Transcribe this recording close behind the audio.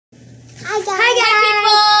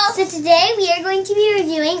Hi people! So today we are going to be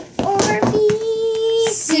reviewing Orbeez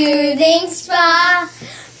Soothing Spa.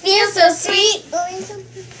 Feels so sweet.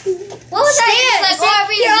 What was that?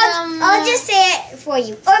 Orbeez, I'll just say it for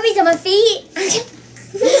you. Orbeez on my feet.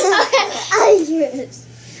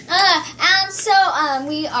 And so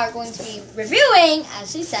we are going to be reviewing,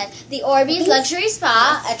 as she said, the Orbeez Luxury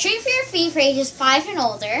Spa, a treat for your feet for ages 5 and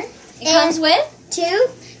older. It comes with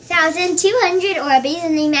 2,200 Orbeez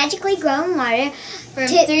and they magically grow in water from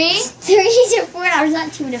 3 to 4 hours,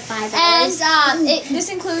 not 2 to 5 hours. And this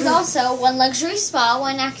includes also 1 luxury spa,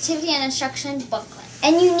 1 activity and instruction booklet.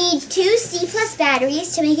 And you need 2 C+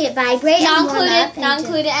 batteries to make it vibrate. Not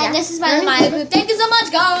included. And this is by the Maya group. Thank you so much,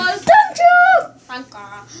 guys. Thank you.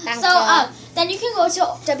 So then you can go to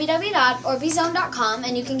www.orbeezone.com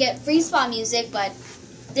and you can get free spa music, but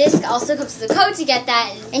this also comes with a code to get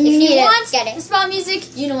that. And if you want to get the spa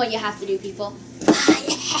music, you know what you have to do, people. Buy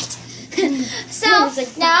it. So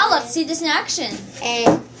now let's see this in action.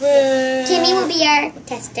 And Kimmy will be our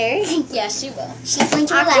tester. Yes, she will. She's going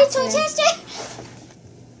to our relax. KidToyTesters.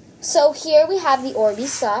 So here we have the Orbeez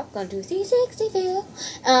Spa. Gonna do 360 feel.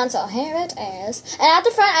 And so here it is. And at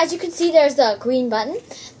the front, as you can see, there's the green button.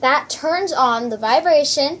 That turns on the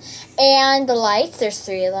vibration and the lights. There's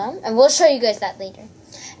 3 of them. And we'll show you guys that later.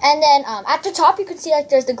 And then at the top, you can see like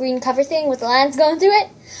there's the green cover thing with the lines going through it.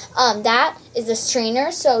 That is the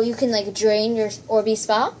strainer, so you can like drain your Orbeez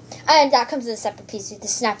Spa. And that comes in a separate piece. You have to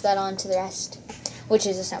snap that onto the rest, which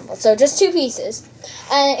is assembled. So just 2 pieces.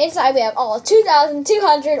 And inside we have all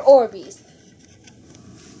 2,200 Orbeez.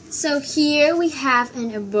 So here we have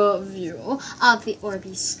an above view of the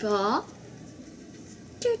Orbeez Spa.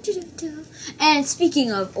 And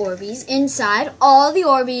speaking of Orbeez, inside all the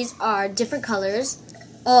Orbeez are different colors,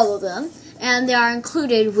 all of them, and they are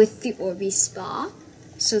included with the Orbeez Spa.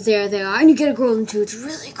 So there they are, and you get a golden too. It's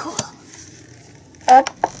really cool.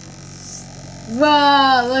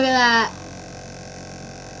 Whoa, look at that.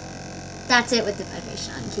 That's it with the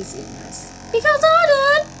vibration on, in case you didn't notice. Because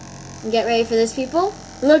I did. Get ready for this, people.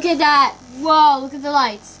 Look at that. Whoa, look at the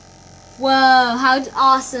lights. Whoa, how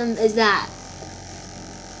awesome is that?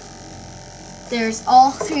 There's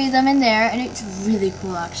all 3 of them in there, and it's really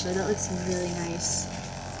cool, actually. That looks really nice.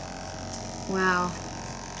 Wow.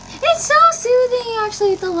 It's so soothing,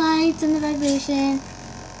 actually, with the lights and the vibration.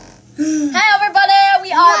 Hey, everybody,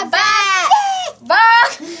 we are back!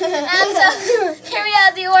 And so, here we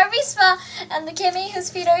have the Orbeez Spa, and the Kimmy whose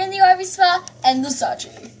feet are in the Orbeez Spa, and the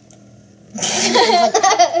Sachi.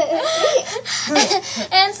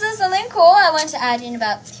 And so something cool I want to add in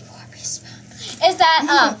about the Orbeez Spa is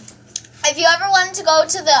that if you ever wanted to go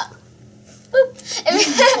to the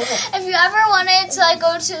if you ever wanted to like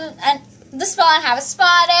go to the spa and have a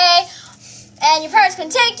spa day, and your parents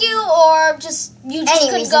couldn't take you, or you just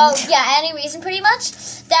couldn't go, any reason pretty much,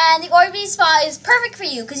 then the Orbeez Spa is perfect for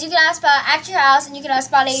you, because you can have a spa at your house, and you can have a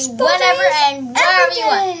spa day whenever and wherever you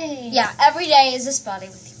want. Yeah, every day is a spa day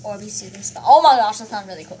with the Orbeez Soothing Spa. Oh my gosh, that sounds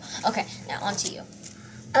really cool. Okay, now on to you.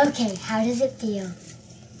 Okay, how does it feel?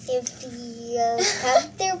 It feels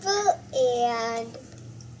comfortable, and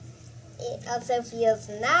it also feels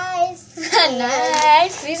nice.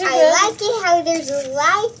 Nice. These are good. I like it how there's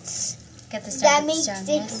lights. Get this that makes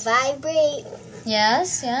it vibrate.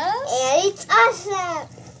 Yes. And it's awesome.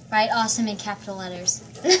 Write awesome in capital letters.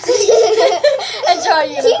 And draw a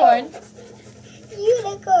unicorn.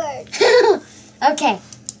 Unicorn. Okay.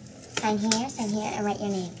 Sign here, and write your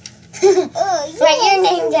name. Oh, Write your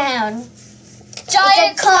name down.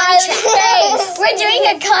 Giant smiley face. We're doing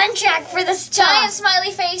a contract for this giant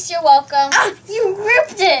smiley face. You're welcome. You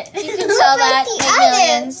ripped it. You can sell that. Make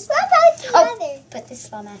millions. What about the other? Put this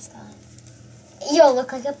spa mask on. You'll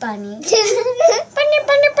look like a bunny. Bunny.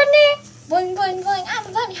 Boing, boing, boing. I'm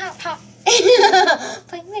a bunny. Hop, hop.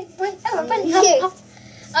 Boing, boing, boing. I'm a bunny. Hop, hop.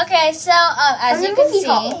 Okay, so as you can see,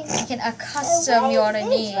 you can accustom your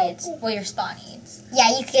needs. Well, your spa needs. Yeah,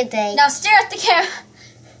 you could think. Now stare at the camera.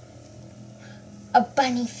 A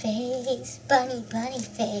bunny face. Bunny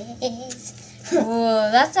face.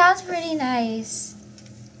 Whoa, that sounds pretty nice.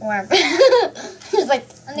 Warm. It's like,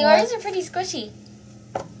 and the Orbeez are pretty squishy.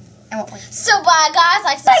 I won't wait. So bye guys,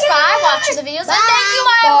 like, subscribe, watch the videos, and thank you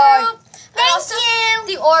my group. Thank you.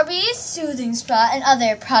 The Orbeez Soothing Spa and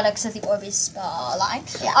other products of the Orbeez Spa line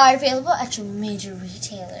are available at your major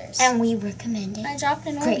retailers. And we recommend it. I dropped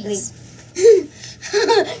an greatly. Orbeez.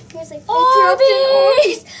 Like,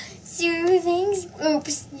 Orbeez. Soothing.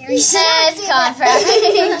 Oops. It's gone forever.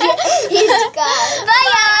 It's gone. Bye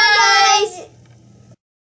guys.